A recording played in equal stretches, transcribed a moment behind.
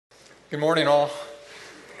Good morning, all.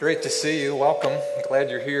 Great to see you. Welcome. Glad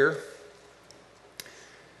you're here.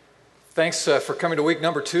 Thanks for coming to week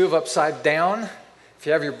number 2 of Upside Down. If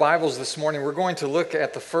you have your Bibles this morning, we're going to look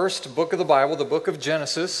at the first book of the Bible, the book of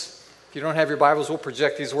Genesis. If you don't have your Bibles, we'll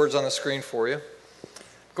project these words on the screen for you. I'm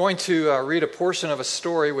going to read a portion of a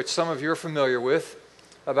story which some of you are familiar with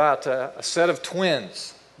about a set of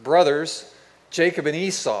twins, brothers, Jacob and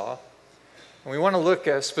Esau. And we want to look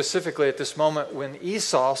specifically at this moment when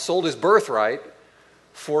Esau sold his birthright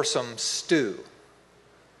for some stew,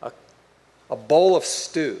 a bowl of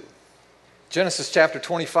stew. Genesis chapter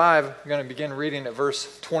 25, we're going to begin reading at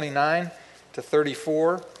verse 29 to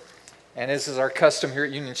 34. And as is our custom here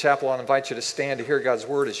at Union Chapel, I'll invite you to stand to hear God's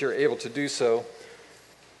word as you're able to do so.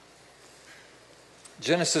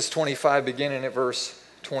 Genesis 25, beginning at verse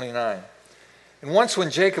 29. And once when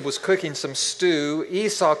Jacob was cooking some stew,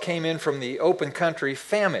 Esau came in from the open country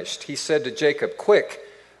famished. He said to Jacob, "Quick,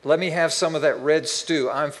 let me have some of that red stew.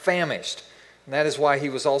 I'm famished." And that is why he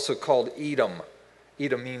was also called Edom.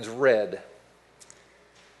 Edom means red.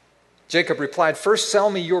 Jacob replied, "First sell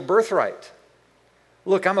me your birthright."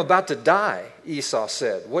 "Look, I'm about to die," Esau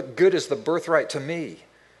said. "What good is the birthright to me?"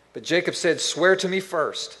 But Jacob said, "Swear to me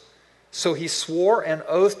first." So he swore an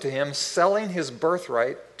oath to him, selling his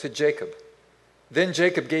birthright to Jacob. Then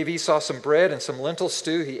Jacob gave Esau some bread and some lentil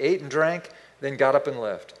stew. He ate and drank, then got up and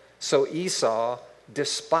left. So Esau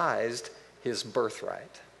despised his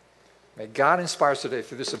birthright. May God inspire us today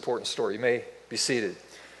through this important story. You may be seated.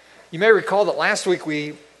 You may recall that last week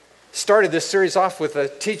we started this series off with the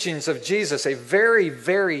teachings of Jesus, a very,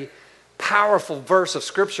 very powerful verse of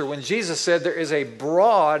Scripture when Jesus said there is a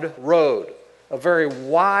broad road, a very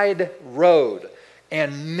wide road,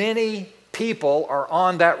 and many people are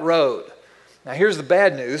on that road. Now here's the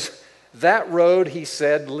bad news. That road, he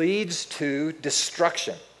said, leads to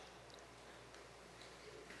destruction.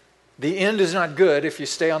 The end is not good if you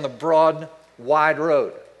stay on the broad, wide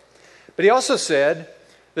road. But he also said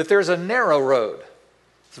that there's a narrow road.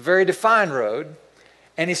 It's a very defined road.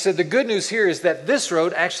 And he said the good news here is that this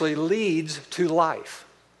road actually leads to life.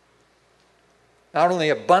 Not only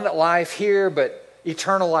abundant life here, but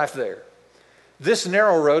eternal life there. This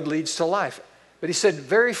narrow road leads to life. But he said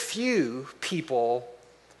very few people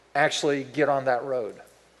actually get on that road.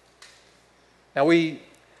 Now we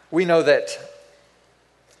know that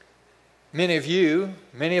many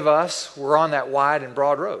of us were on that wide and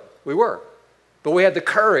broad road. We were. But we had the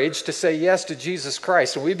courage to say yes to Jesus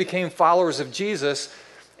Christ. And we became followers of Jesus.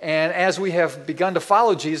 And as we have begun to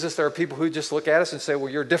follow Jesus, there are people who just look at us and say, well,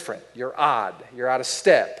 you're different. You're odd. You're out of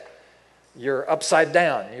step. You're upside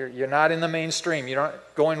down. You're not in the mainstream. You're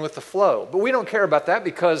not going with the flow. But we don't care about that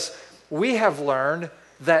because we have learned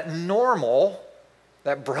that normal,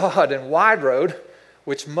 that broad and wide road,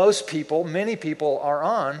 which many people are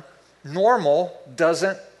on, normal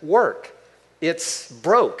doesn't work. It's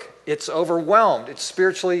broke. It's overwhelmed. It's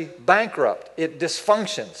spiritually bankrupt. It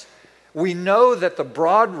dysfunctions. We know that the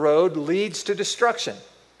broad road leads to destruction.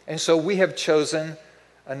 And so we have chosen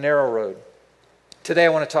a narrow road. Today I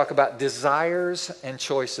want to talk about desires and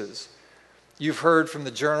choices. You've heard from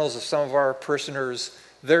the journals of some of our parishioners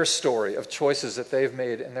their story of choices that they've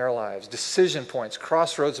made in their lives, decision points,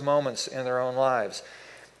 crossroads moments in their own lives.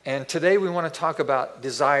 And today we want to talk about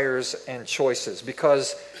desires and choices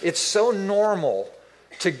because it's so normal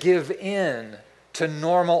to give in to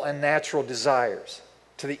normal and natural desires,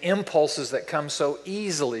 to the impulses that come so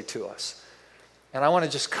easily to us. And I want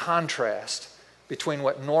to just contrast between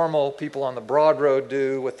what normal people on the broad road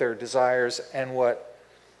do with their desires and what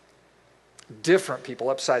different people,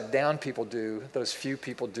 upside down people do, those few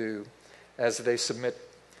people do as they submit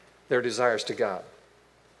their desires to God.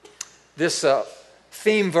 This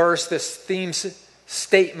theme verse, this theme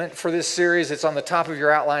statement for this series, it's on the top of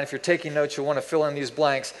your outline. If you're taking notes, you'll want to fill in these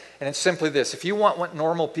blanks. And it's simply this. If you want what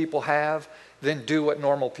normal people have, then do what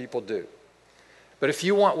normal people do. But if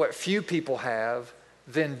you want what few people have,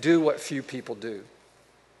 then do what few people do.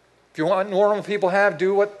 If you want what normal people have,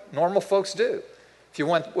 do what normal folks do. If you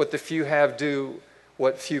want what the few have, do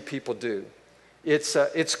what few people do.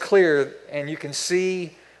 It's clear, and you can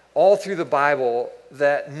see all through the Bible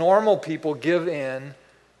that normal people give in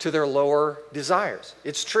to their lower desires.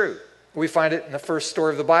 It's true. We find it in the first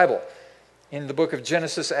story of the Bible. In the book of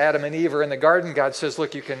Genesis, Adam and Eve are in the garden. God says,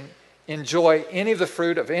 look, you can enjoy any of the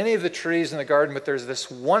fruit of any of the trees in the garden, but there's this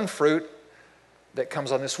one fruit that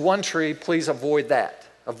comes on this one tree. Please avoid that.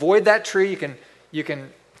 Avoid that tree. You can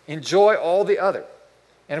enjoy all the other.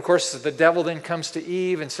 And of course, the devil then comes to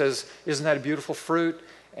Eve and says, isn't that a beautiful fruit?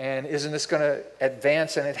 And isn't this going to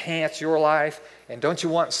advance and enhance your life? And don't you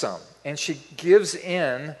want some? And she gives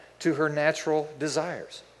in to her natural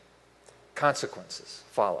desires. consequences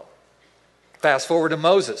follow. Fast forward to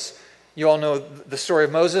Moses. You all know the story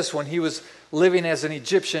of Moses. When he was living as an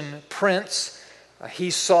Egyptian prince,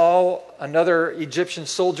 he saw another Egyptian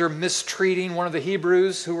soldier mistreating one of the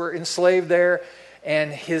Hebrews who were enslaved there,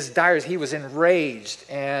 and he was enraged,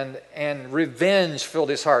 and revenge filled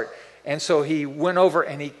his heart. And so he went over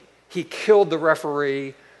and he killed the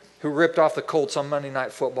referee who ripped off the Colts on Monday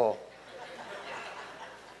Night Football.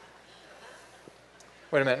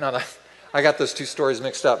 Wait a minute, no, I got those two stories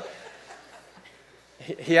mixed up.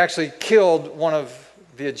 He actually killed one of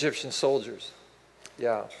the Egyptian soldiers.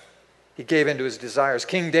 Yeah. He gave in to his desires.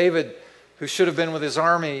 King David, who should have been with his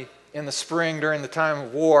army in the spring during the time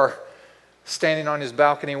of war, standing on his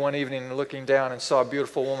balcony one evening and looking down and saw a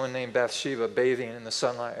beautiful woman named Bathsheba bathing in the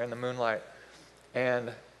sunlight or in the moonlight.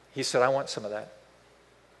 And he said, I want some of that.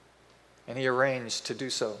 And he arranged to do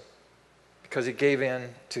so because he gave in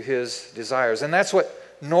to his desires. And that's what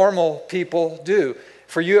normal people do.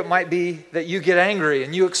 For you, it might be that you get angry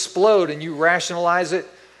and you explode and you rationalize it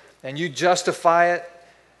and you justify it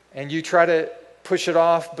and you try to push it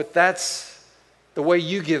off, but that's the way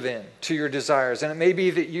you give in to your desires. And it may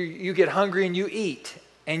be that you get hungry and you eat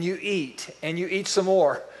and you eat and you eat some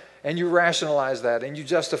more and you rationalize that and you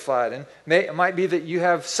justify it. And it might be that you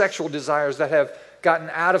have sexual desires that have gotten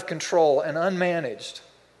out of control and unmanaged,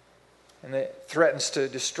 and it threatens to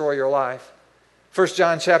destroy your life. 1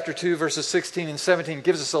 John chapter 2, verses 16 and 17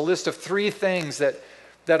 gives us a list of 3 things that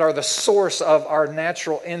are the source of our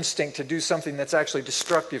natural instinct to do something that's actually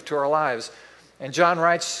destructive to our lives. And John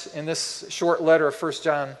writes in this short letter of 1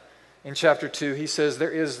 John in chapter 2, he says,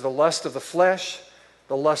 there is the lust of the flesh,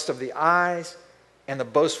 the lust of the eyes, and the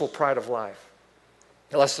boastful pride of life.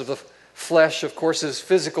 The lust of the flesh, of course, is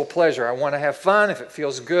physical pleasure. I want to have fun. If it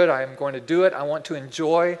feels good, I am going to do it. I want to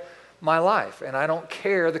enjoy my life, and I don't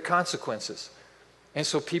care the consequences. And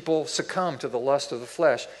so people succumb to the lust of the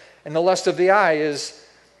flesh. And the lust of the eye is,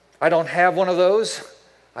 I don't have one of those.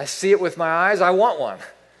 I see it with my eyes. I want one.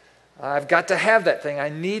 I've got to have that thing. I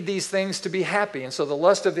need these things to be happy. And so the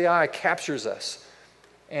lust of the eye captures us.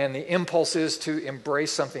 And the impulse is to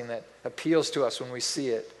embrace something that appeals to us when we see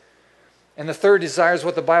it. And the third desire is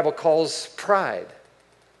what the Bible calls pride.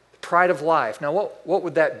 Pride of life. Now, what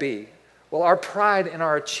would that be? Well, our pride in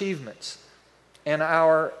our achievements and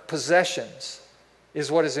our possessions is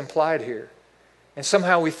what is implied here. And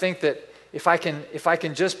somehow we think that if I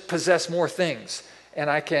can just possess more things and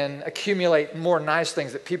I can accumulate more nice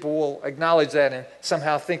things, that people will acknowledge that and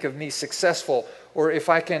somehow think of me successful. Or if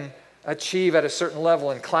I can achieve at a certain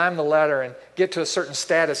level and climb the ladder and get to a certain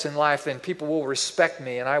status in life, then people will respect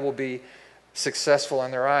me and I will be successful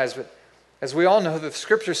in their eyes. But as we all know, the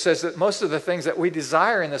Scripture says that most of the things that we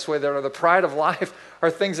desire in this way that are the pride of life are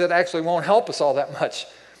things that actually won't help us all that much.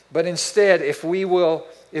 But instead, if we will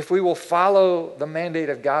follow the mandate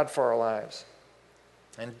of God for our lives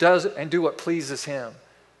and do what pleases Him,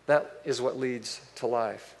 that is what leads to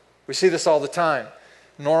life. We see this all the time.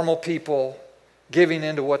 Normal people giving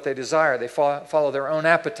into what they desire. They follow their own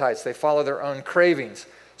appetites. They follow their own cravings.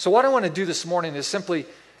 So what I want to do this morning is simply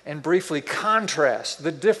and briefly contrast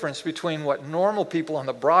the difference between what normal people on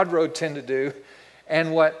the broad road tend to do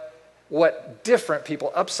and what different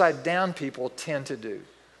people, upside down people, tend to do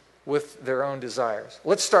with their own desires.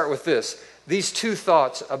 Let's start with this. These 2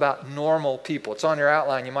 thoughts about normal people. It's on your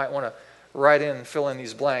outline. You might want to write in and fill in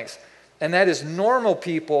these blanks. And that is, normal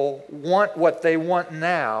people want what they want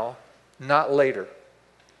now, not later.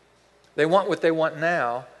 They want what they want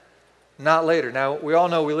now, not later. Now, we all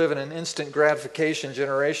know we live in an instant gratification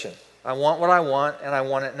generation. I want what I want, and I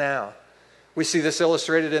want it now. We see this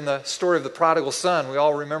illustrated in the story of the prodigal son. We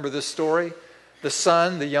all remember this story. The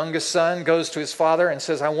son, the youngest son, goes to his father and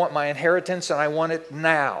says, I want my inheritance and I want it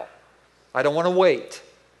now. I don't want to wait.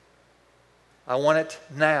 I want it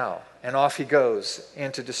now. And off he goes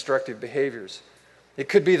into destructive behaviors. It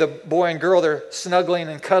could be the boy and girl, they're snuggling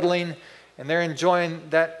and cuddling and they're enjoying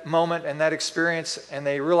that moment and that experience, and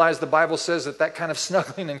they realize the Bible says that kind of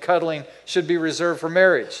snuggling and cuddling should be reserved for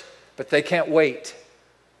marriage. But they can't wait.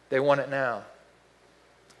 They want it now.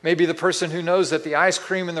 Maybe the person who knows that the ice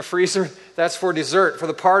cream in the freezer, that's for dessert, for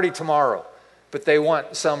the party tomorrow. But they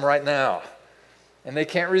want some right now. And they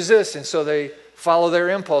can't resist, and so they follow their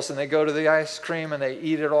impulse and they go to the ice cream and they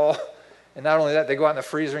eat it all. And not only that, they go out in the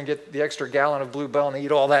freezer and get the extra gallon of Blue Bell and they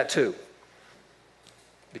eat all that too,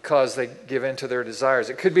 because they give in to their desires.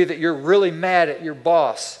 It could be that you're really mad at your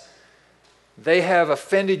boss. They have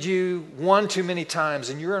offended you one too many times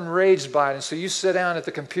and you're enraged by it. And so you sit down at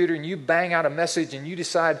the computer and you bang out a message and you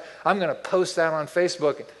decide, I'm going to post that on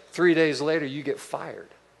Facebook. And 3 days later, you get fired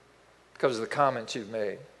because of the comments you've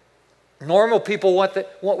made. Normal people want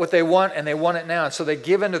what they want, and they want it now. And so they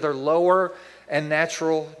give into their lower and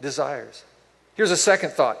natural desires. Here's a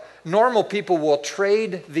second thought. Normal people will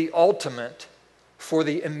trade the ultimate for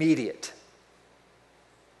the immediate.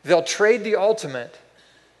 They'll trade the ultimate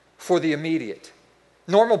for the immediate.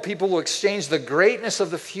 Normal people will exchange the greatness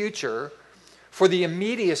of the future for the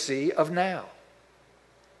immediacy of now.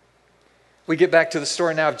 We get back to the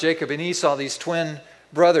story now of Jacob and Esau, these twin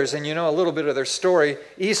brothers, and you know a little bit of their story.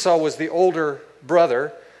 Esau was the older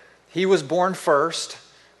brother. He was born first.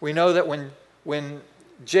 We know that when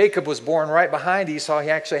Jacob was born, right behind Esau, he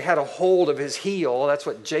actually had a hold of his heel. That's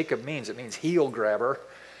what Jacob means. It means heel grabber.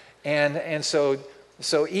 And so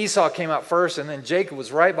Esau came out first, and then Jacob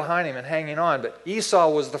was right behind him and hanging on. But Esau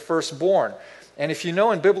was the firstborn. And if you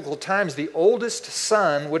know, in biblical times, the oldest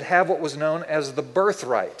son would have what was known as the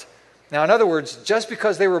birthright. Now, in other words, just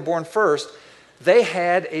because they were born first, they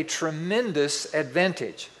had a tremendous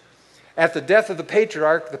advantage. At the death of the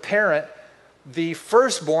patriarch, the parent, the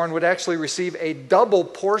firstborn would actually receive a double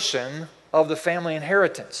portion of the family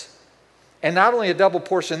inheritance. And not only a double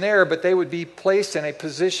portion there, but they would be placed in a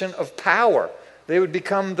position of power. They would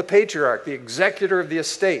become the patriarch, the executor of the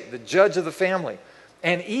estate, the judge of the family.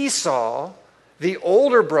 And Esau, the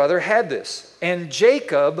older brother, had this. And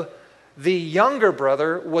Jacob, the younger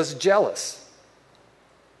brother, was jealous.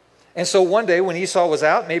 And so one day when Esau was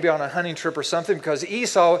out, maybe on a hunting trip or something, because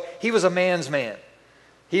Esau, he was a man's man.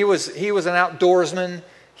 He was an outdoorsman.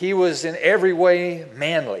 He was in every way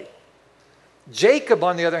manly. Jacob,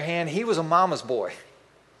 on the other hand, he was a mama's boy.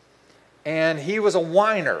 And he was a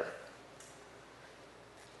whiner.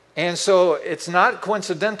 And so it's not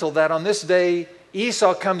coincidental that on this day,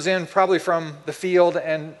 Esau comes in probably from the field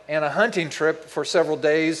and a hunting trip for several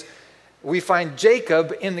days. We find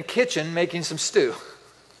Jacob in the kitchen making some stew.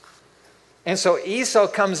 And so Esau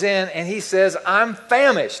comes in and he says, I'm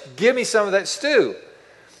famished. Give me some of that stew.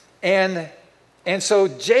 And so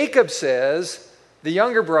Jacob says, the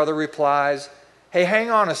younger brother replies, hey,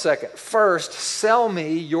 hang on a second. First, sell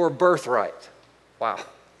me your birthright. Wow.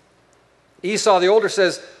 Esau, the older,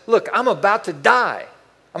 says, look, I'm about to die.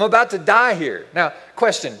 I'm about to die here. Now,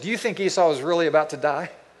 question, do you think Esau was really about to die?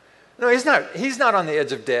 No, he's not. He's not on the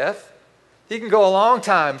edge of death. He can go a long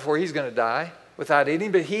time before he's going to die without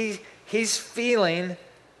eating, but he's feeling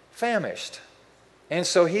famished. And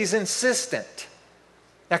so he's insistent.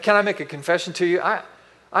 Now, can I make a confession to you? I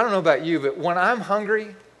don't know about you, but when I'm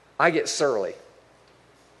hungry, I get surly.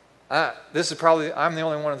 I'm the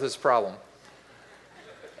only one with this problem.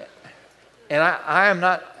 And I am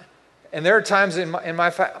not, and there are times in my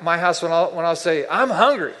house when I'll say, I'm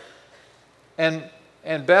hungry. And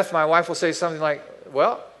Beth, my wife, will say something like,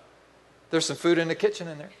 well, there's some food in the kitchen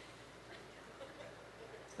in there.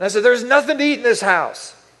 And I said, there's nothing to eat in this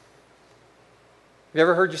house. Have you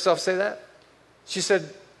ever heard yourself say that? She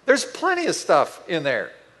said, there's plenty of stuff in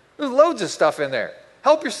there. There's loads of stuff in there.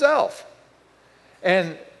 Help yourself.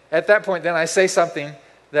 And at that point, then I say something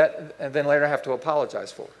and then later I have to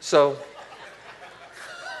apologize for. So,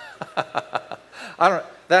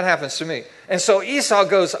 that happens to me. And so Esau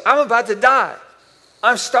goes, I'm about to die.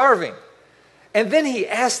 I'm starving. And then he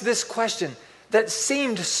asked this question that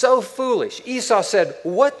seemed so foolish. Esau said,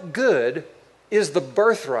 what good is the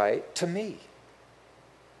birthright to me?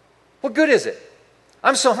 What good is it?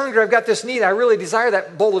 I'm so hungry, I've got this need, I really desire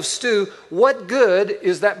that bowl of stew. What good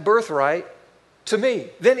is that birthright to me?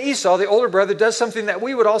 Then Esau, the older brother, does something that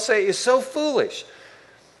we would all say is so foolish.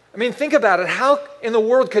 I mean, think about it. How in the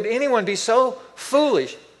world could anyone be so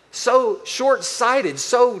foolish, so short-sighted,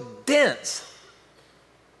 so dense,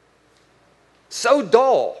 so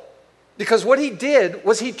dull? Because what he did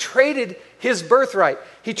was he traded his birthright.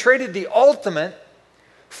 He traded the ultimate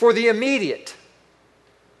for the immediate.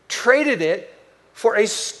 Traded it for a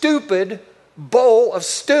stupid bowl of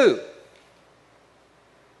stew.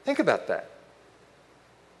 Think about that.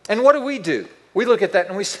 And what do? We look at that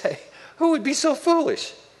and we say, who would be so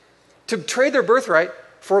foolish to trade their birthright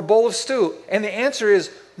for a bowl of stew? And the answer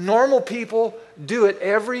is normal people do it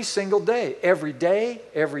every single day. Every day,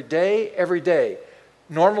 every day, every day.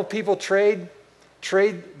 Normal people trade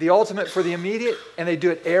the ultimate for the immediate, and they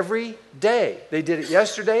do it every day. They did it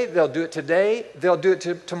yesterday, they'll do it today, they'll do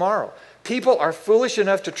it tomorrow. People are foolish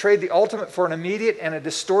enough to trade the ultimate for an immediate and a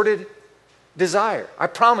distorted desire. I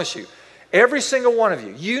promise you, every single one of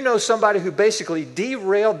you, you know somebody who basically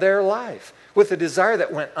derailed their life with a desire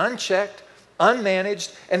that went unchecked,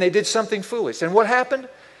 unmanaged, and they did something foolish. And what happened?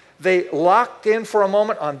 They locked in for a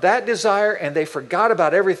moment on that desire and they forgot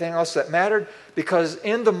about everything else that mattered, because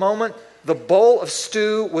in the moment, the bowl of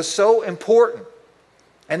stew was so important.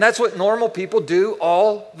 And that's what normal people do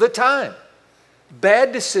all the time.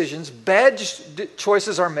 bad decisions,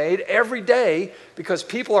 choices are made every day because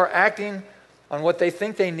people are acting on what they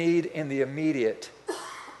think they need in the immediate.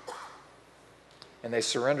 And they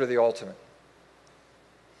surrender the ultimate.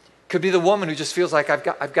 Could be the woman who just feels like I've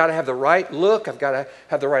got to have the right look, I've got to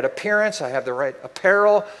have the right appearance, I have the right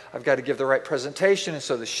apparel, I've got to give the right presentation, and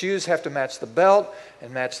so the shoes have to match the belt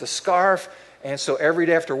and match the scarf. And so every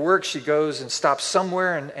day after work she goes and stops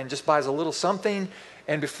somewhere and just buys a little something,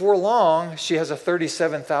 and before long she has a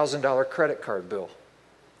 $37,000 credit card bill.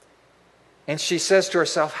 And she says to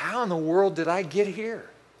herself, how in the world did I get here?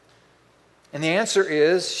 And the answer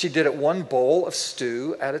is she did it one bowl of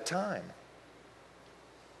stew at a time.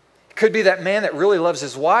 Could be that man that really loves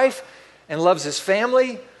his wife and loves his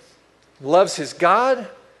family, loves his God.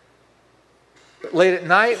 But late at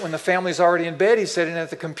night when the family's already in bed, he's sitting at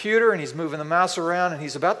the computer and he's moving the mouse around and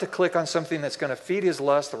he's about to click on something that's going to feed his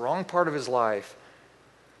lust, the wrong part of his life.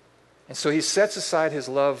 And so he sets aside his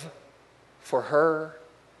love for her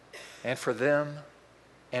and for them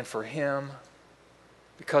and for him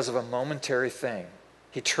because of a momentary thing.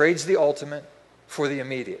 He trades the ultimate for the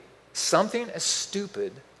immediate. Something as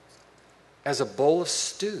stupid as a bowl of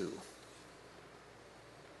stew.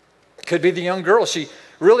 Could be the young girl. She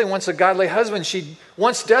really wants a godly husband. She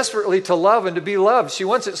wants desperately to love and to be loved. She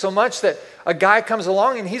wants it so much that a guy comes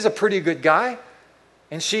along and he's a pretty good guy.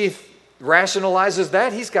 And she rationalizes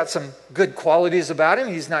that. He's got some good qualities about him.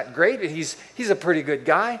 He's not great, but he's a pretty good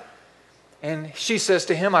guy. And she says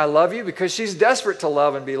to him, I love you, because she's desperate to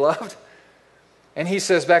love and be loved. And he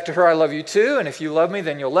says back to her, I love you too. And if you love me,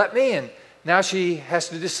 then you'll let me. And now she has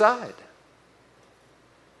to decide.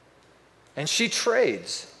 And she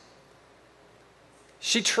trades.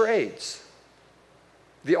 She trades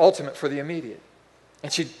the ultimate for the immediate.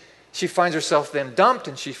 And she finds herself then dumped,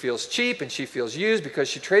 and she feels cheap, and she feels used because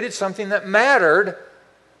she traded something that mattered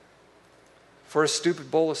for a stupid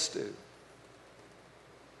bowl of stew.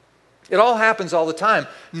 It all happens all the time.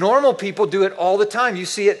 Normal people do it all the time. You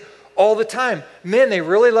see it all the time. Men, they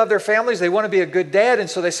really love their families. They want to be a good dad, and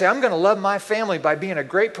so they say, I'm going to love my family by being a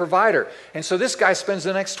great provider. And so this guy spends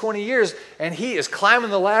the next 20 years, and he is climbing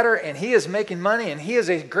the ladder, and he is making money, and he is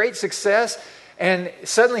a great success. And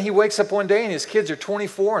suddenly he wakes up one day, and his kids are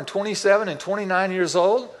 24 and 27 and 29 years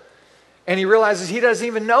old, and he realizes he doesn't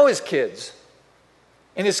even know his kids,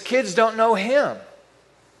 and his kids don't know him.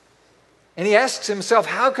 And he asks himself,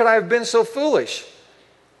 how could I have been so foolish?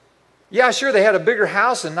 Yeah, sure, they had a bigger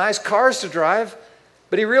house and nice cars to drive,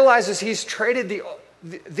 but he realizes he's traded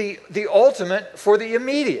the ultimate for the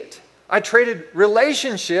immediate. I traded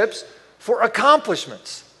relationships for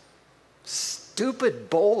accomplishments. Stupid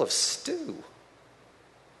bowl of stew.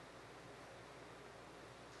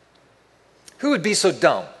 Who would be so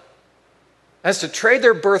dumb as to trade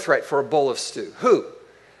their birthright for a bowl of stew? Who?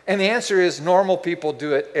 And the answer is normal people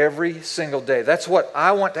do it every single day. That's what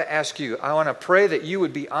I want to ask you. I want to pray that you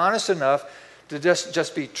would be honest enough to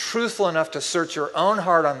just be truthful enough to search your own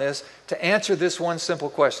heart on this, to answer this one simple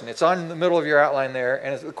question. It's on the middle of your outline there,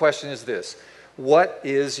 and the question is this: what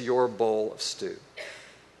is your bowl of stew?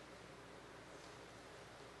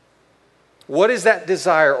 What is that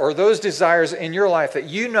desire or those desires in your life that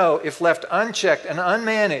you know, if left unchecked and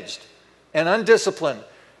unmanaged and undisciplined,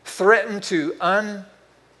 threaten to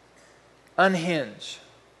unhinge,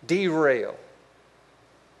 derail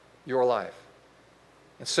your life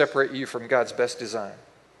and separate you from God's best design?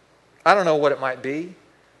 I don't know what it might be.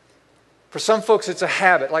 For some folks, it's a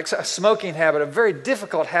habit, like a smoking habit, a very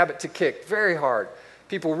difficult habit to kick, very hard.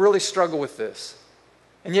 People really struggle with this.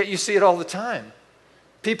 And yet you see it all the time.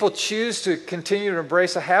 People choose to continue to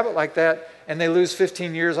embrace a habit like that, and they lose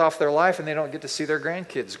 15 years off their life, and they don't get to see their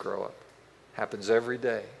grandkids grow up. Happens every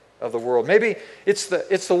day of the world. Maybe it's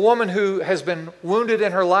the woman who has been wounded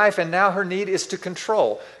in her life, and now her need is to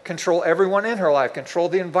control everyone in her life, control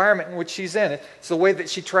the environment in which she's in. It's the way that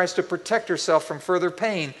she tries to protect herself from further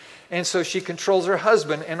pain. And so she controls her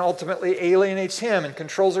husband and ultimately alienates him, and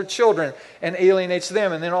controls her children and alienates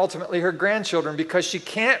them, and then ultimately her grandchildren, because she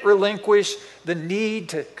can't relinquish the need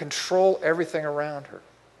to control everything around her.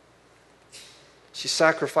 She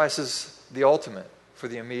sacrifices the ultimate for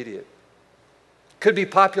the immediate. Could be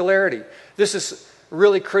popularity. This is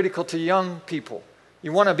really critical to young people.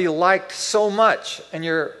 You want to be liked so much, and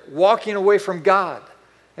you're walking away from God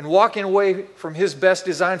and walking away from His best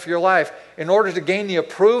design for your life in order to gain the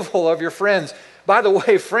approval of your friends. By the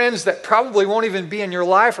way, friends that probably won't even be in your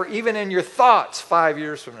life or even in your thoughts 5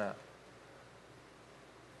 years from now.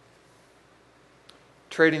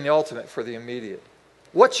 Trading the ultimate for the immediate.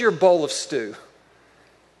 What's your bowl of stew?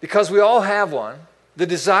 Because we all have one. The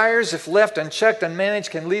desires, if left unchecked, unmanaged,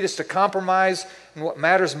 can lead us to compromise in what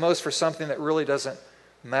matters most for something that really doesn't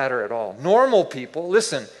matter at all. Normal people,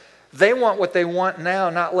 listen, they want what they want now,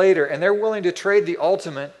 not later, and they're willing to trade the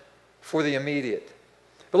ultimate for the immediate.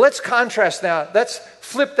 But let's contrast now. Let's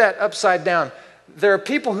flip that upside down. There are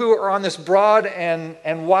people who are on this broad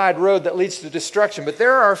and wide road that leads to destruction, but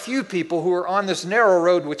there are a few people who are on this narrow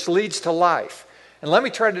road which leads to life. And let me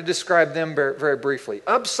try to describe them very, very briefly.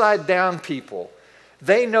 Upside down people,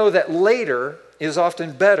 they know that later is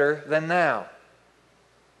often better than now.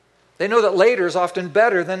 They know that later is often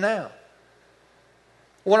better than now.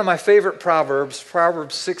 One of my favorite Proverbs,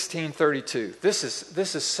 Proverbs 16:32. This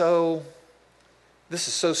is so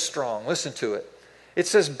strong. Listen to it. It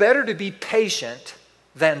says, better to be patient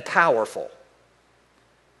than powerful.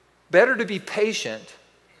 Better to be patient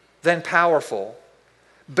than powerful.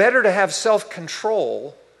 Better to have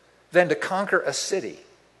self-control than to conquer a city.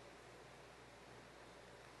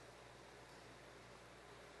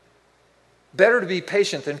 Better to be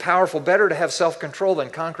patient than powerful. Better to have self-control than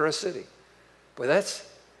conquer a city. Boy, that's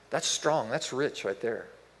strong. That's rich right there.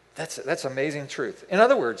 That's amazing truth. In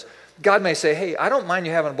other words, God may say, hey, I don't mind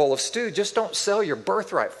you having a bowl of stew. Just don't sell your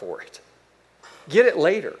birthright for it. Get it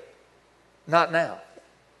later, not now.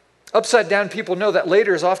 Upside down people know that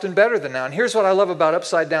later is often better than now. And here's what I love about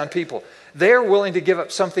upside down people. They're willing to give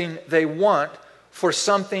up something they want for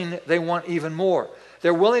something they want even more.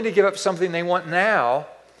 They're willing to give up something they want now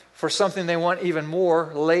for something they want even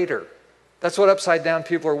more later. That's what upside down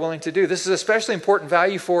people are willing to do. This is especially important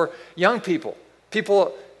value for young people.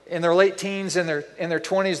 People in their late teens, in their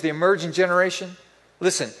 20s, the emerging generation.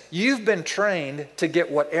 Listen, you've been trained to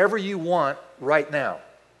get whatever you want right now.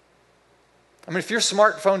 I mean, if your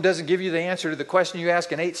smartphone doesn't give you the answer to the question you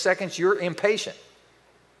ask in 8 seconds, you're impatient.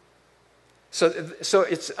 So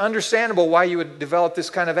it's understandable why you would develop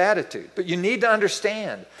this kind of attitude. But you need to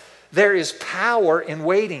understand there is power in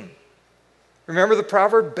waiting. Remember the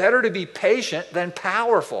proverb? Better to be patient than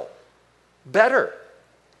powerful. Better.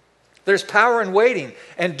 There's power in waiting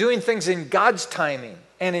and doing things in God's timing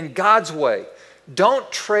and in God's way. Don't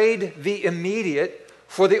trade the immediate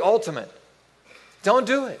for the ultimate. Don't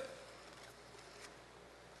do it.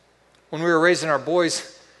 When we were raising our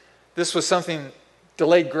boys, this was something,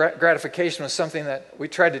 delayed gratification was something that we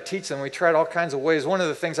tried to teach them. We tried all kinds of ways. One of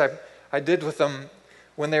the things I did with them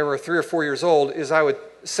when they were 3 or 4 years old is I would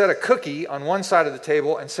set a cookie on one side of the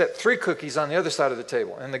table and set 3 cookies on the other side of the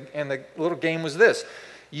table. And the little game was this.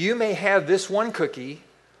 You may have this one cookie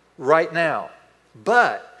right now,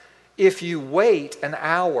 but if you wait an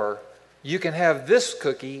hour, you can have this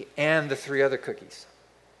cookie and the 3 other cookies.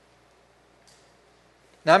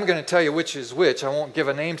 Now I'm going to tell you which is which. I won't give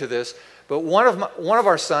a name to this, but one of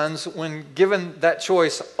our sons, when given that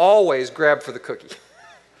choice, always grabbed for the cookie.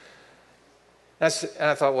 And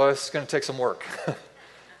I thought, well, it's going to take some work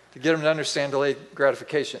to get him to understand delayed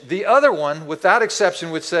gratification. The other one, without exception,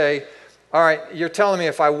 would say, all right, you're telling me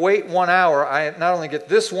if I wait 1 hour, I not only get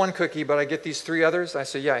this one cookie, but I get these 3 others? I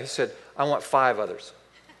said, yeah. He said, I want 5 others.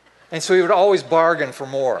 And so he would always bargain for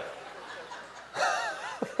more.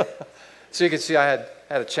 So you can see I had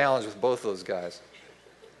a challenge with both those guys.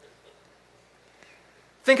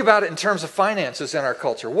 Think about it in terms of finances in our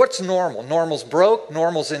culture. What's normal? Normal's broke,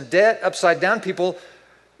 normal's in debt. Upside down people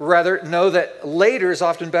rather know that later is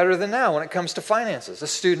often better than now when it comes to finances. A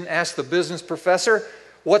student asked the business professor,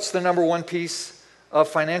 what's the number one piece of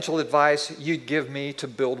financial advice you'd give me to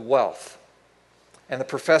build wealth? And the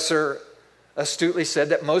professor astutely said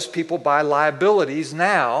that most people buy liabilities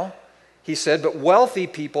now. He said, but wealthy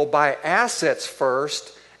people buy assets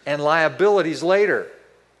first and liabilities later.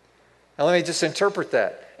 Now let me just interpret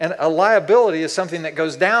that. And a liability is something that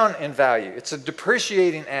goes down in value. It's a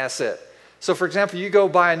depreciating asset. So for example, you go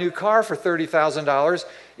buy a new car for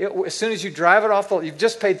 $30,000. As soon as you drive it off you've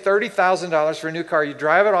just paid $30,000 for a new car. You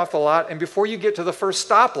drive it off the lot, and before you get to the first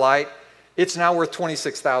stoplight, it's now worth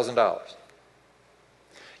 $26,000.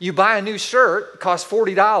 You buy a new shirt, it costs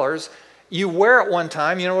 $40. You wear it one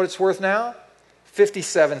time, you know what it's worth now?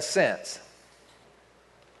 57 cents.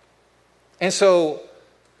 And so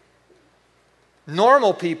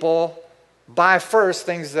normal people buy first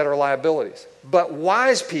things that are liabilities. But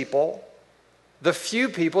wise people, the few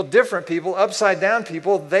people, different people, upside down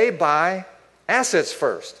people, they buy assets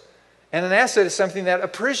first. And an asset is something that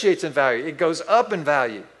appreciates in value. It goes up in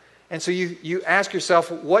value. And so you ask yourself,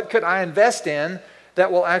 what could I invest in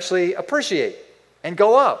that will actually appreciate and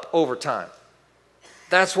go up over time?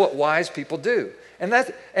 That's what wise people do.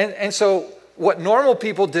 And so what normal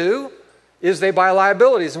people do is they buy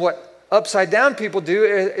liabilities. And what upside down people do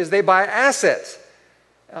is they buy assets.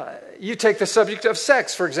 You take the subject of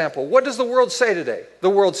sex, for example. What does the world say today? The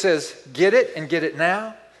world says, get it and get it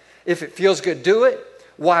now. If it feels good, do it.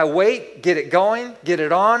 Why wait? Get it going, get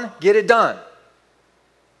it on, get it done.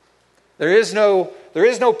 There is no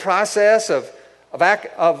process of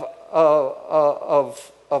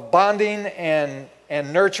bonding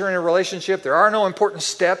and nurturing a relationship. There are no important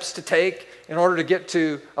steps to take in order to get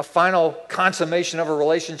to a final consummation of a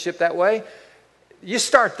relationship that way. You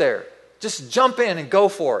start there. Just jump in and go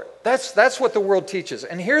for it. That's what the world teaches.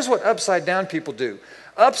 And here's what upside down people do.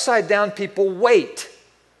 Upside down people wait,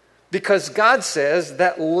 because God says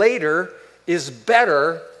that later is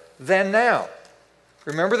better than now.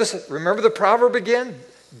 Remember this? Remember the proverb again?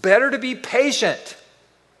 Better to be patient.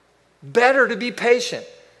 Better to be patient.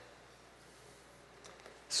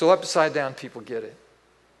 So upside down people get it.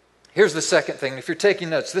 Here's the second thing. If you're taking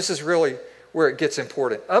notes, this is really where it gets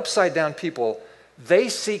important. Upside down people, they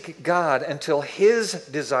seek God until His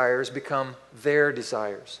desires become their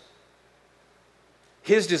desires.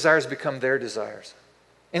 His desires become their desires.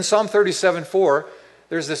 In Psalm 37:4,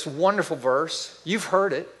 there's this wonderful verse. You've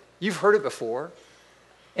heard it. You've heard it before.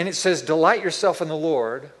 And it says, delight yourself in the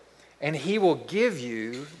Lord, and He will give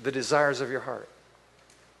you the desires of your heart.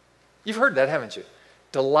 You've heard that, haven't you?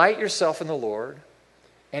 Delight yourself in the Lord,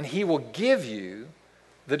 and He will give you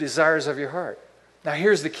the desires of your heart. Now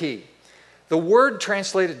here's the key. The word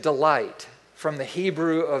translated delight from the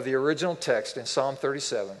Hebrew of the original text in Psalm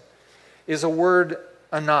 37 is a word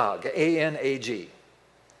anag, A-N-A-G.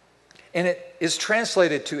 And it is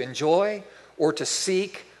translated to enjoy or to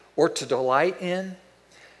seek or to delight in.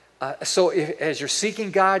 As you're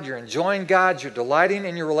seeking God, you're enjoying God, you're delighting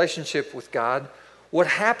in your relationship with God, what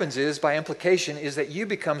happens is, by implication, is that you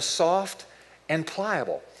become soft and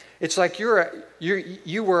pliable. It's like you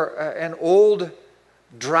were an old,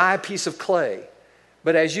 dry piece of clay.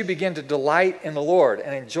 But as you begin to delight in the Lord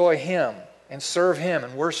and enjoy Him and serve Him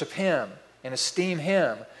and worship Him and esteem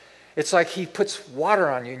Him, it's like He puts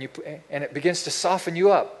water on you and it begins to soften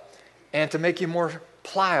you up and to make you more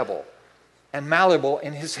pliable and malleable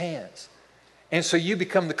in His hands. And so you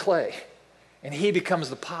become the clay and He becomes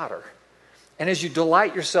the potter. And as you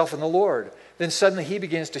delight yourself in the Lord, then suddenly He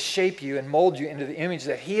begins to shape you and mold you into the image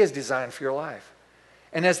that He has designed for your life.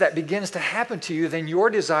 And as that begins to happen to you, then your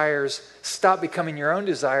desires stop becoming your own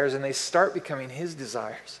desires and they start becoming His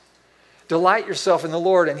desires. Delight yourself in the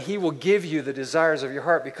Lord and He will give you the desires of your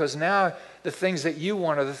heart, because now the things that you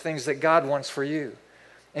want are the things that God wants for you.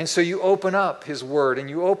 And so you open up His Word and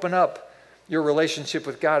you open up your relationship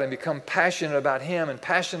with God and become passionate about Him and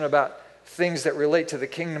passionate about things that relate to the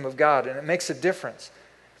kingdom of God. And it makes a difference.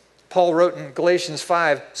 Paul wrote in Galatians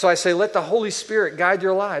 5, so I say, let the Holy Spirit guide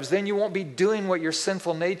your lives. Then you won't be doing what your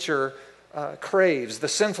sinful nature craves. The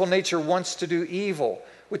sinful nature wants to do evil,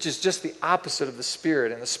 which is just the opposite of the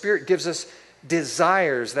Spirit. And the Spirit gives us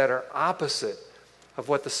desires that are opposite of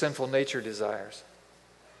what the sinful nature desires.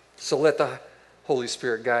 So let the Holy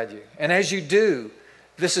Spirit guide you. And as you do,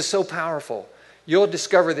 this is so powerful. You'll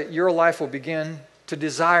discover that your life will begin to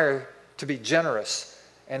desire to be generous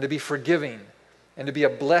and to be forgiving and to be a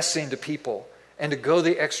blessing to people and to go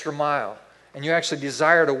the extra mile. And you actually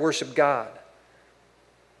desire to worship God.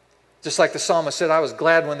 Just like the psalmist said, I was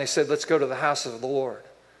glad when they said, let's go to the house of the Lord.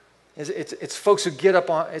 It's folks who get up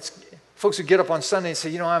on Sunday and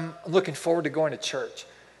say, you know, I'm looking forward to going to church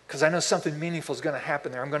because I know something meaningful is going to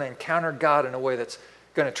happen there. I'm going to encounter God in a way that's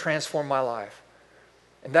going to transform my life.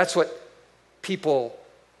 And that's what people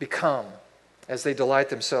become as they delight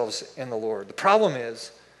themselves in the Lord. The problem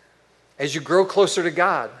is, as you grow closer to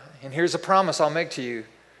God, and here's a promise I'll make to you,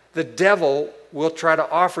 the devil will try to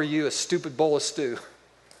offer you a stupid bowl of stew.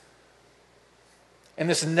 And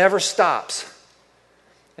this never stops.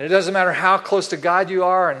 And it doesn't matter how close to God you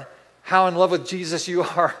are and how in love with Jesus you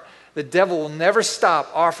are, the devil will never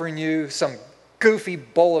stop offering you some goofy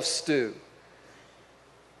bowl of stew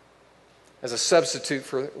as a substitute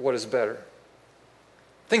for what is better.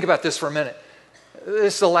 Think about this for a minute.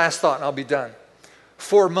 This is the last thought and I'll be done.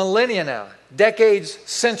 For millennia now, decades,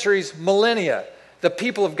 centuries, millennia, the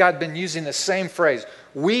people of God have been using the same phrase.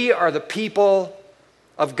 We are the people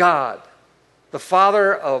of God, the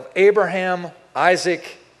father of Abraham,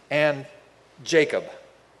 Isaac, and Jacob.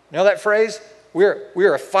 You know that phrase? We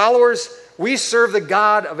are followers. We serve the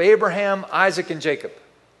God of Abraham, Isaac, and Jacob.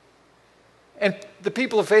 And the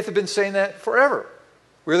people of faith have been saying that forever.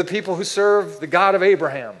 We're the people who serve the God of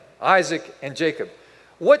Abraham, Isaac, and Jacob.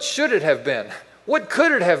 What should it have been? What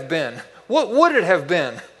could it have been? What would it have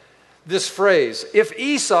been? This phrase, if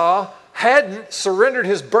Esau hadn't surrendered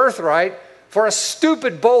his birthright for a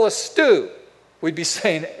stupid bowl of stew, we'd be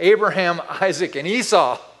saying Abraham, Isaac, and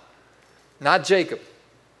Esau, not Jacob.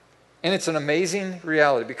 And it's an amazing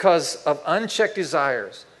reality. Because of unchecked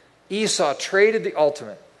desires, Esau traded the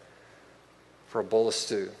ultimate for a bowl of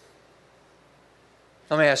stew.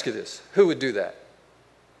 Let me ask you this. Who would do that?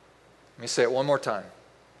 Let me say it one more time.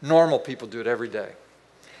 Normal people do it every day.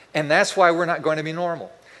 And that's why we're not going to be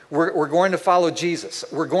normal. We're going to follow Jesus.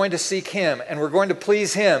 We're going to seek Him, and we're going to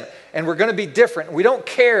please Him, and we're going to be different. We don't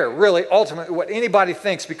care, really, ultimately, what anybody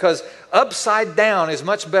thinks, because upside down is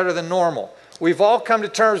much better than normal. We've all come to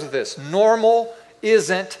terms with this. Normal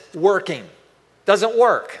isn't working. Doesn't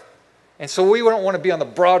work. And so we don't want to be on the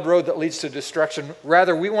broad road that leads to destruction.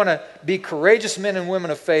 Rather, we want to be courageous men and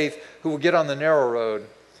women of faith who will get on the narrow road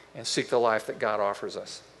and seek the life that God offers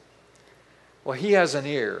us. Well, He has an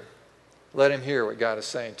ear. Let Him hear what God is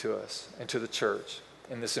saying to us and to the church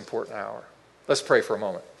in this important hour. Let's pray for a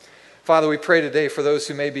moment. Father, we pray today for those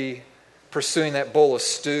who may be pursuing that bowl of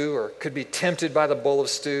stew or could be tempted by the bowl of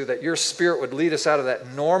stew, that your Spirit would lead us out of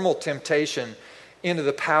that normal temptation into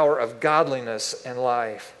the power of godliness and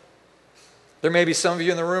life. There may be some of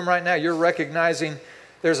you in the room right now, you're recognizing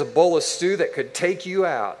there's a bowl of stew that could take you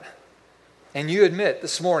out. And you admit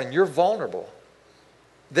this morning you're vulnerable.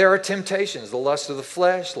 There are temptations, the lust of the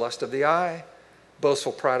flesh, lust of the eye,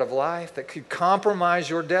 boastful pride of life, that could compromise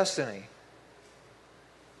your destiny.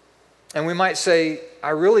 And we might say,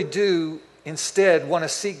 I really do instead want to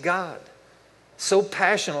seek God so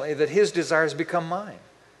passionately that His desires become mine.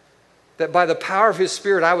 That by the power of His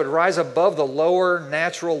Spirit, I would rise above the lower,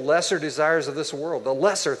 natural, lesser desires of this world, the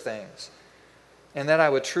lesser things, and that I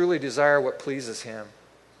would truly desire what pleases Him.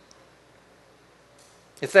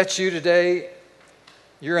 If that's you today,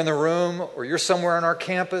 you're in the room, or you're somewhere on our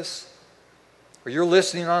campus, or you're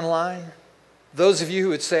listening online, those of you who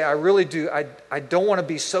would say, I really do, I don't want to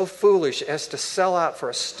be so foolish as to sell out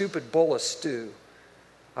for a stupid bowl of stew.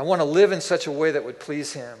 I want to live in such a way that would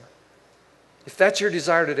please Him. If that's your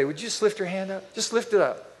desire today, would you just lift your hand up? Just lift it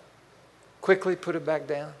up. Quickly put it back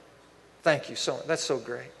down. Thank you so much. That's so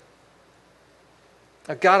great.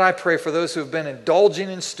 Now, God, I pray for those who have been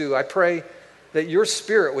indulging in stew, I pray that your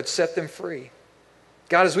Spirit would set them free.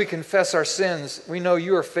 God, as we confess our sins, we know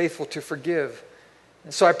you are faithful to forgive.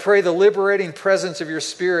 And so I pray the liberating presence of your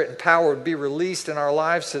Spirit and power would be released in our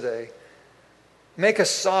lives today. Make us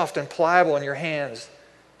soft and pliable in your hands,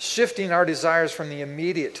 shifting our desires from the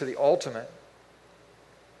immediate to the ultimate.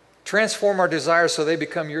 Transform our desires so they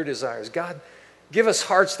become your desires. God, give us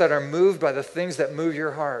hearts that are moved by the things that move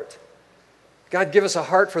your heart. God, give us a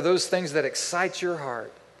heart for those things that excite your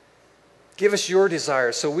heart. Give us your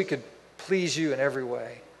desires so we could please you in every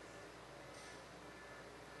way.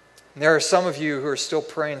 And there are some of you who are still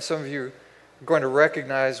praying. Some of you are going to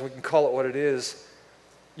recognize, we can call it what it is,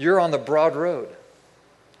 you're on the broad road.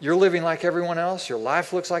 You're living like everyone else. Your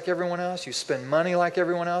life looks like everyone else. You spend money like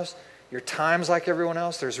everyone else. Your time's like everyone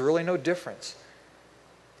else. There's really no difference.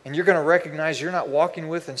 And you're going to recognize you're not walking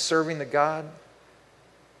with and serving the God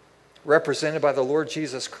represented by the Lord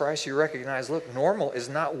Jesus Christ. You recognize, look, normal is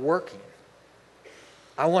not working.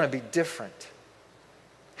 I want to be different.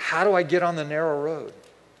 How do I get on the narrow road?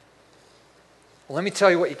 Well, let me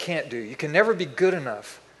tell you what you can't do. You can never be good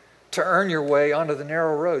enough to earn your way onto the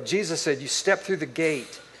narrow road. Jesus said, you step through the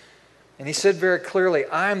gate. And He said very clearly,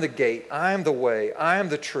 I am the gate, I am the way, I am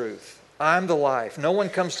the truth, I am the life. No one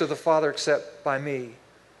comes to the Father except by me.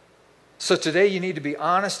 So today you need to be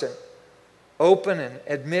honest and open and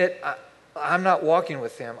admit, I'm not walking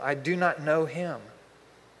with Him. I do not know Him.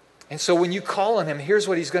 And so when you call on Him, here's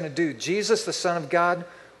what He's going to do. Jesus, the Son of God,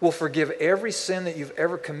 will forgive every sin that you've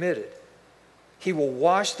ever committed. He will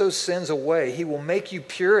wash those sins away. He will make you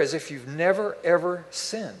pure as if you've never, ever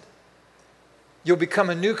sinned. You'll become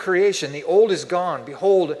a new creation. The old is gone.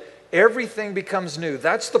 Behold, everything becomes new.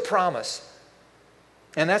 That's the promise.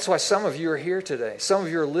 And that's why some of you are here today. Some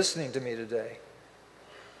of you are listening to me today.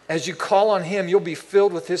 As you call on Him, you'll be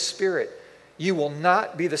filled with His Spirit. You will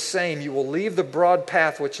not be the same. You will leave the broad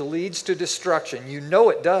path which leads to destruction. You know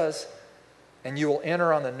it does. And you will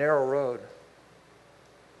enter on the narrow road.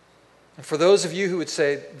 And for those of you who would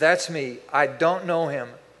say, that's me, I don't know Him,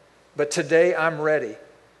 but today I'm ready.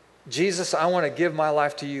 Jesus, I want to give my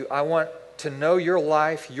life to you. I want to know your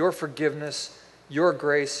life, your forgiveness, your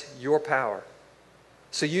grace, your power.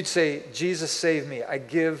 So you'd say, Jesus, save me. I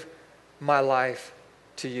give my life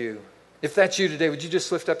to you. If that's you today, would you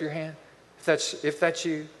just lift up your hand? If that's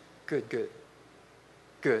you, good.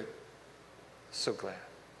 So glad.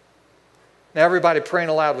 Now everybody praying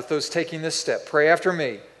aloud with those taking this step. Pray after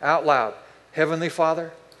me, out loud. Heavenly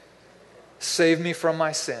Father, save me from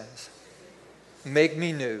my sins. Make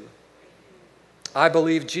me new. I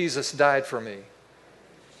believe Jesus died for me,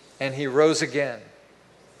 and He rose again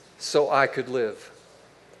so I could live.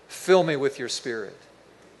 Fill me with your Spirit.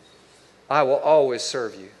 I will always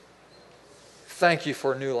serve you. Thank you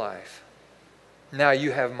for new life. Now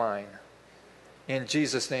you have mine. In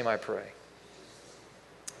Jesus' name I pray.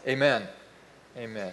 Amen. Amen.